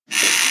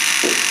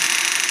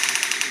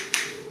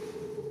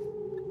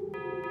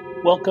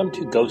Welcome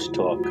to Ghost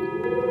Talk.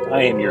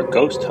 I am your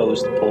ghost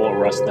host, Paul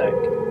Rusnak.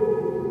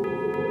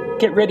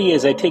 Get ready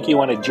as I take you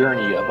on a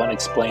journey of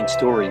unexplained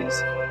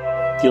stories,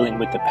 dealing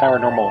with the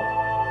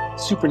paranormal,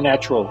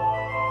 supernatural,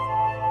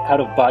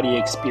 out-of-body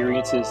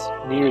experiences,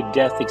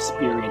 near-death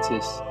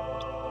experiences,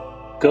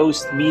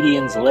 ghosts,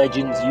 mediums,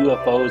 legends,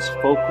 UFOs,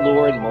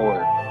 folklore, and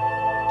more.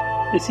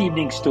 This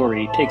evening's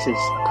story takes us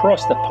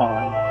across the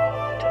pond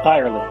to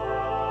Ireland,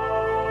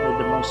 one of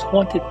the most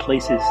haunted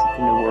places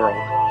in the world.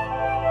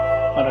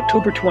 On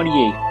October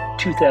 28,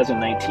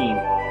 2019,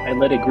 I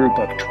led a group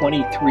of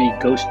 23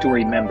 Ghost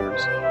Story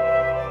members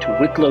to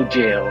Wicklow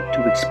Jail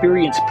to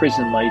experience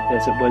prison life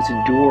as it was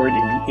endured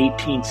in the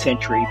 18th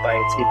century by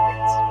its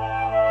inmates.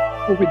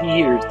 Over the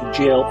years, the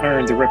jail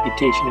earned the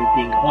reputation of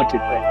being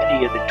haunted by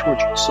many of the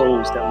tortured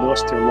souls that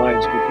lost their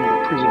lives within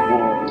the prison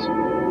walls.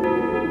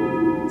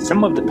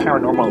 Some of the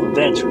paranormal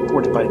events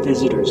reported by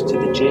visitors to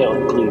the jail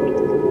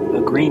include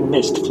a green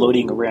mist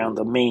floating around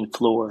the main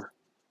floor,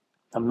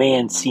 a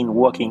man seen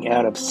walking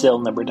out of cell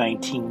number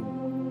 19,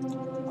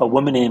 a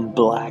woman in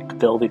black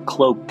velvet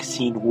cloak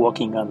seen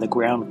walking on the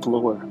ground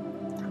floor,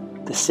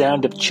 the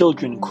sound of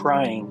children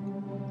crying,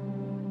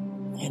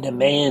 and a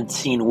man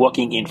seen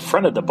walking in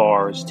front of the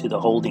bars to the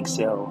holding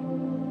cell.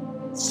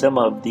 Some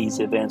of these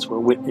events were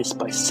witnessed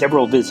by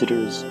several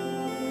visitors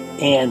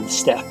and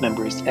staff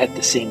members at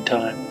the same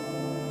time.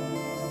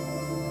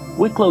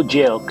 Wicklow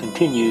Jail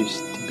continues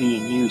to be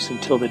in use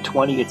until the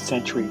 20th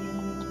century,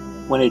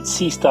 when it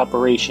ceased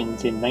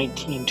operations in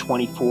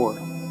 1924.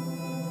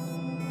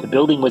 The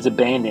building was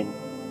abandoned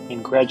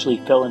and gradually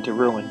fell into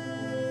ruin.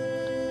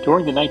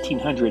 During the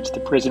 1900s,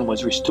 the prison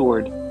was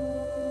restored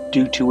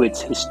due to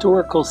its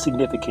historical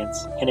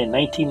significance, and in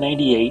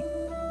 1998,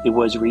 it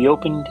was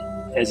reopened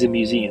as a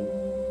museum.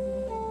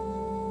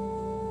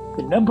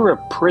 The number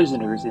of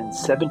prisoners in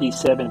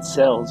 77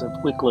 cells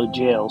of Wicklow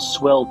Jail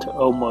swelled to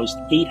almost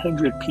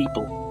 800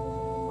 people,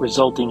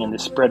 resulting in the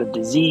spread of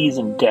disease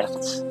and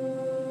deaths.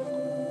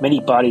 Many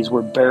bodies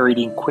were buried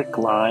in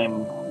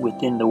quicklime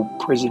within the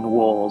prison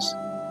walls.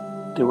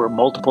 There were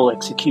multiple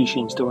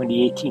executions during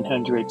the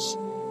 1800s,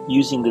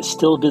 using the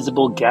still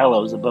visible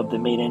gallows above the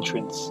main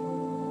entrance.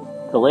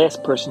 The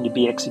last person to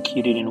be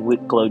executed in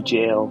Wicklow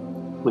Jail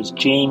was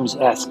James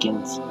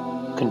Askins,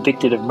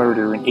 convicted of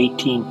murder in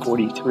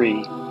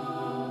 1843.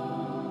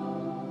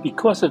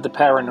 Because of the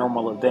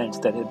paranormal events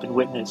that have been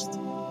witnessed,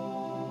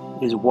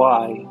 is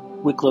why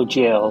Wicklow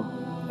Jail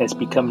has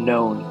become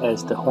known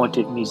as the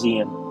Haunted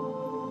Museum.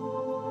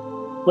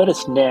 Let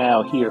us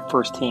now hear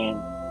firsthand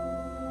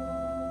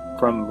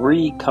from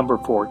Marie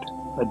Cumberford,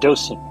 a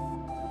docent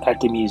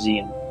at the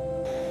museum.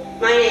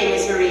 My name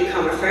is Marie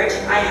Cumberford.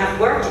 I have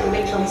worked in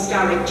Wicklow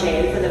Historic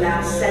Jail for the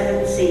last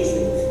 7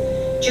 seasons.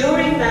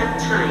 During that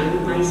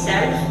time,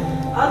 myself,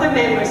 other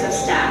members of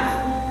staff,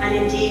 and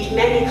indeed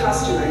many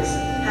customers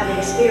have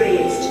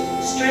experienced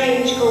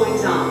strange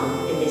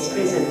goings-on in this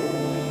prison.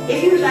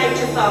 If you would like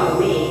to follow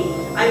me,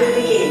 I will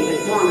begin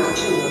with one or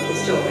two of the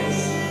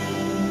stories.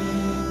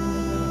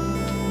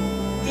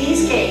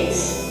 These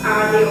gates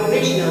are the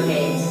original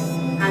gates,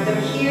 and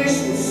they're here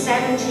since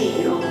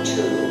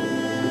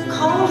 1702.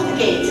 Called the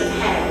gates of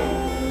hell.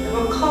 They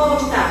were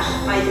called that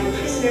by the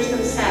prisoners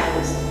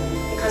themselves,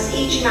 because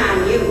each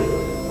man knew,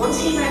 once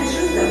he went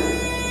through them,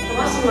 there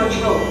wasn't much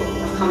hope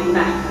of coming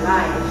back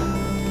alive.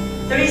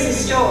 There is a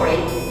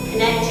story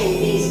connecting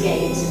these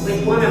gates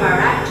with one of our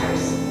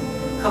actors.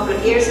 A couple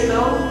of years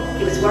ago,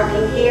 he was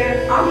working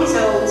here on his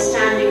own,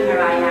 standing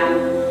where I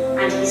am,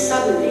 and he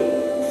suddenly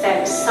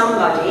felt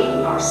somebody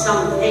or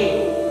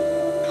something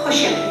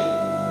push him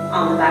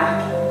on the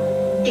back.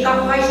 He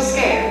got quite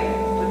scared,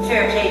 but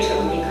fair play to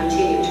him, he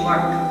continued to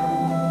work.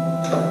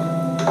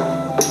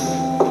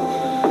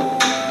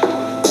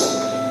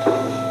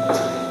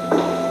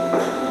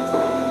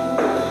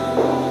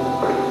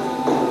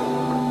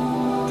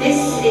 This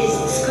is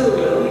the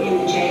schoolroom in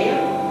the jail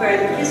where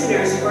the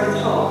prisoners were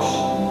taught.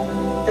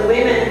 The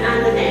women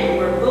and the men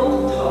were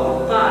both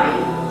taught by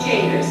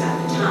jailers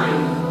at the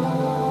time.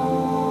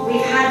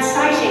 We've had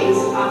sightings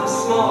of a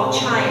small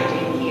child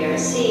in here,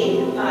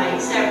 seen by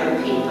several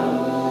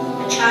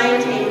people, a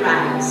child in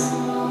rags.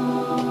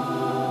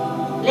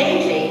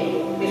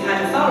 Lately, we've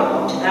had a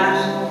follow-up to that,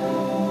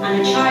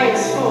 and a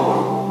child's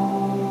form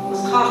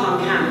was caught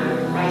on camera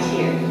right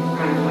here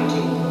where I'm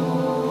pointing.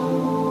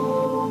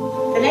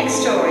 The next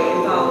story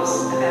involves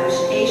about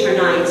 8 or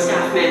 9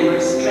 staff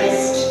members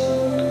dressed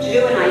to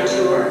do a night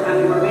tour, and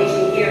we were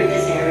waiting here in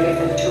this area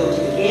for the tour to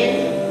begin.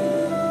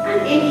 And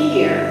in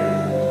here,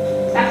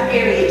 that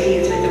area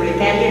deals with the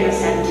rebellion of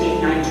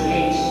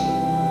 1798.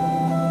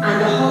 And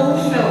the whole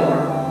floor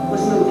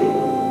was moving.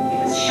 It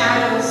was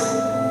shadows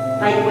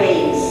like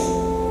waves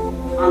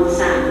on the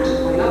sand,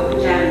 going up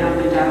and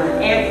down,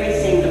 and every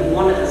single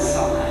one of us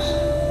saw that.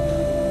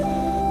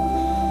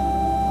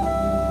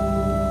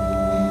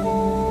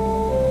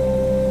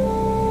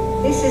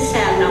 This is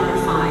cell number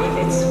 5.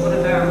 It's one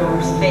of our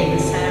most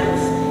famous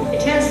cells. It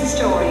tells the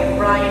story of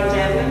Brian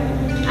Devlin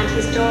and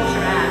his daughter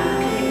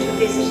Anne came to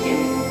visit him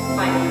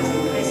while he was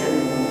in prison.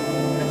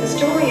 But the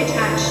story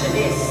attached to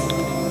this,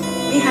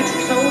 we had to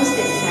close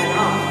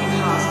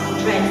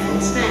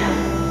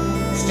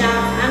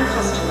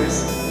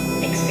customers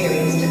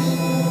experienced it.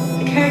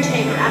 The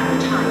caretaker at the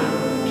time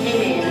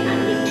came in and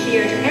he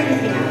cleared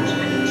everything out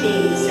and he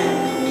cleaned the cell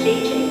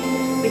completely.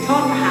 We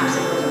thought perhaps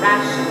it was a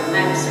rat or a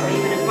mouse or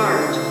even a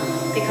bird,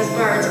 because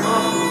birds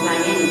often fly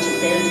into the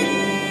building.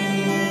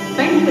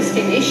 When he was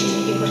finished,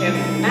 he put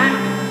everything back.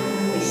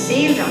 We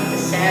sealed up the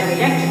cell, we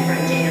left it for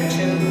a day or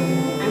two,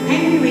 and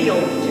when we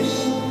reopened it,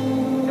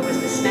 there was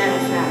the smell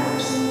of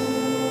flowers.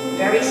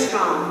 Very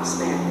strong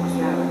smell of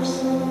flowers.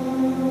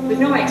 With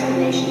no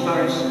explanation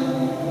for it,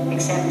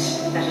 except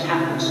that it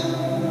happened.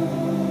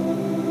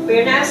 We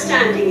are now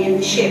standing in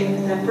the ship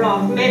that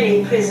brought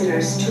many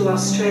prisoners to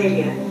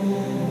Australia.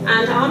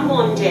 And on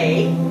one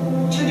day,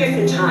 2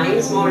 different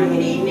times, morning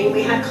and evening,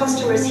 we had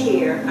customers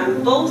here,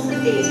 and both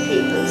of these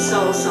people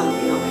saw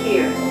something up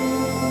here.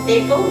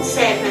 They both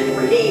said when they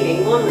were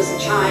leaving, one was a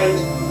child,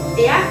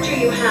 "The actor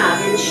you have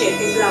in the ship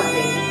is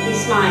lovely." He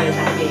smiled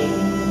at me.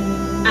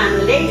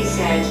 And the lady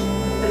said,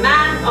 "The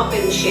man up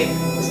in the ship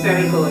was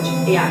very good,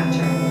 the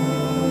actor."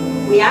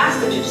 We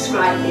asked them to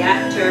describe the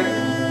actor.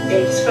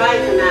 They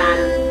described the man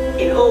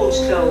in old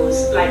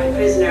clothes, like a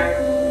prisoner.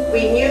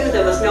 We knew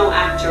there was no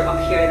actor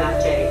up here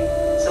that day.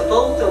 So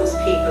both those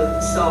people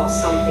saw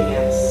something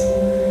else.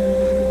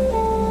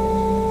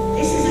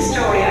 This is a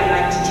story I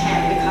like to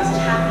tell because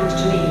it happened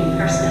to me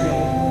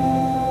personally.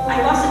 I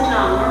wasn't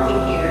long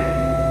working here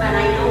when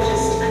I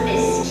noticed a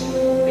mist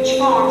which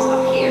forms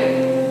up here,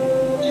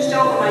 just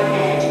over my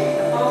head,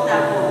 above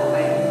that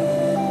walkway.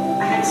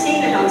 I had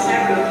seen it on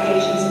several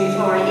occasions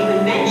before I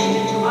even mentioned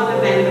it to other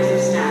members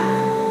of staff,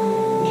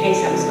 in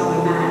case I was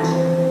going mad.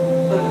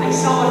 But I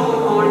saw it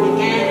one morning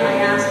again. I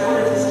asked one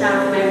of the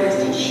staff members,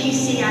 did she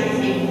see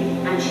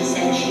anything? And she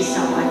said she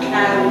saw a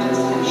cloud,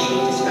 just how she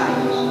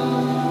described it.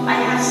 I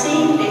have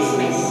seen this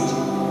mist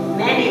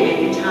many,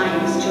 many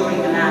times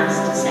during the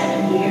last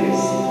 7 years,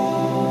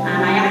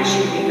 and I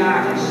actually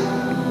regard it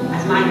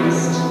as my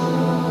mist.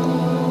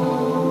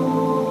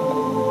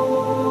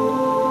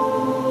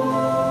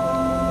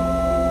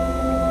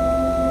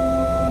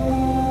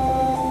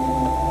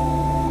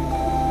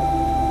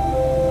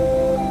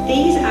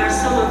 These are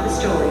some of the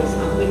stories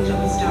of Wicklow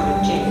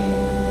Historic Jail.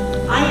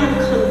 I am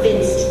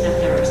convinced that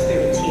there are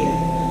spirits here.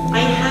 I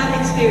have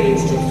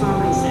experienced it for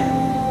myself.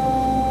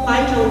 Why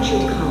don't you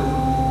come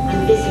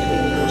and visit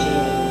Wicklow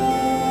Jail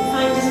and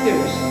find a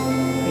spirit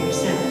for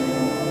yourself?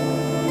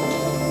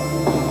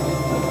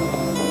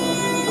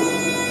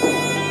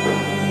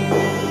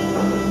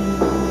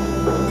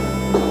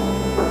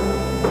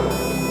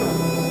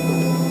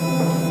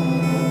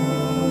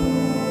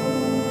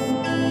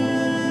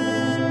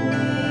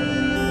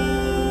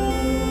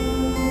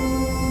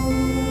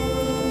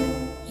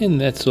 And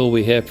that's all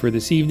we have for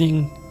this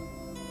evening.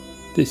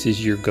 This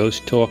is your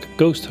Ghost Talk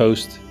ghost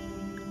host,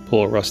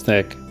 Paul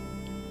Rusnak,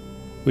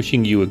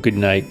 wishing you a good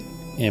night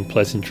and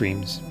pleasant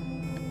dreams.